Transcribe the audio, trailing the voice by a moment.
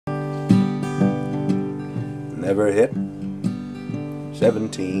never hit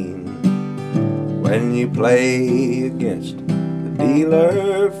 17 when you play against the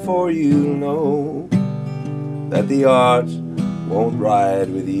dealer, for you know that the odds won't ride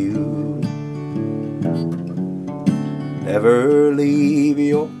with you. Never leave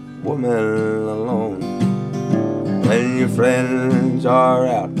your woman alone when your friends are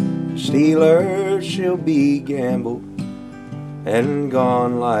out to steal her. She'll be gambled and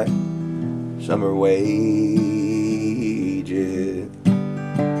gone like summer wages.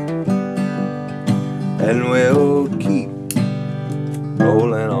 And we'll keep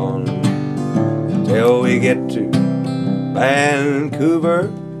rolling on till we get to Vancouver,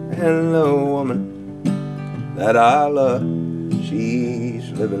 and the woman that I love, she's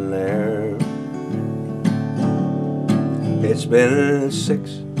living there. It's been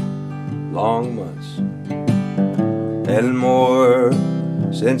 6 long months and more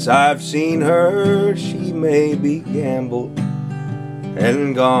since I've seen her. She may be gambled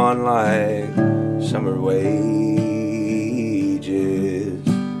and gone like summer wages.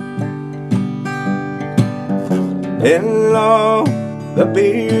 In all the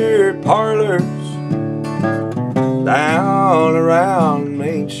beer parlors down around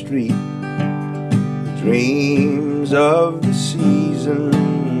Main Street, dreams of the season,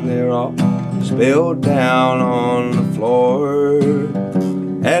 they're all spilled down on the floor.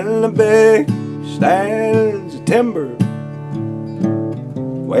 And the big stands of timber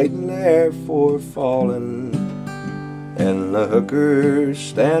waiting there for falling, and the hookers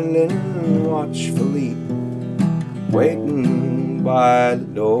standing watchfully waiting by the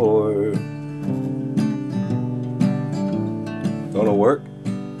door. Gonna work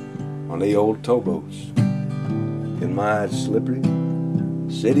on the old towboats in my slippery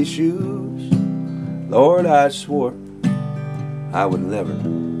city shoes. Lord, I swore I would never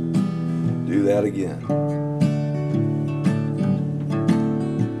do that again.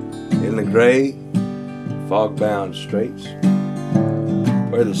 In the gray, fog-bound straits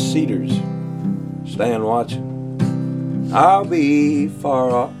where the cedars stand watching, I'll be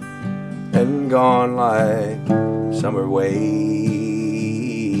far off and gone like summer wages.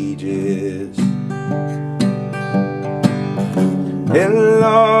 In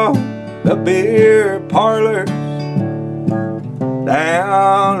all the beer parlors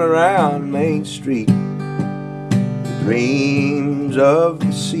down around Main Street, the dreams of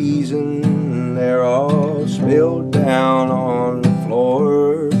the season, they're all spilled down on the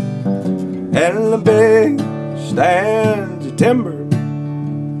floor. And the big stands of timber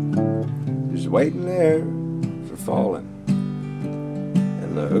just waiting there for falling,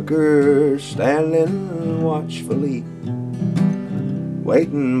 and the hookers standing watchfully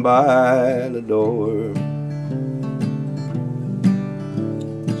waiting by the door.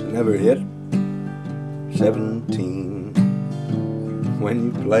 So never hit 17 when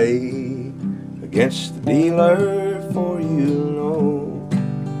you play against the dealer, for you know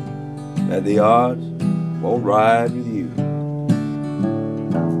that the odds won't ride with you.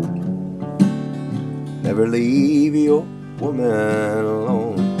 Never leave your woman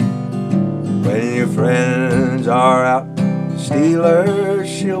alone when your friends are out to steal her.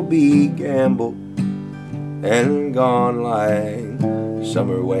 She'll be gambled and gone like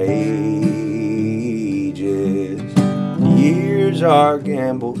summer wages. Years are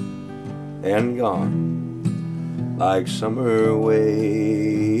gambled and gone like summer wages.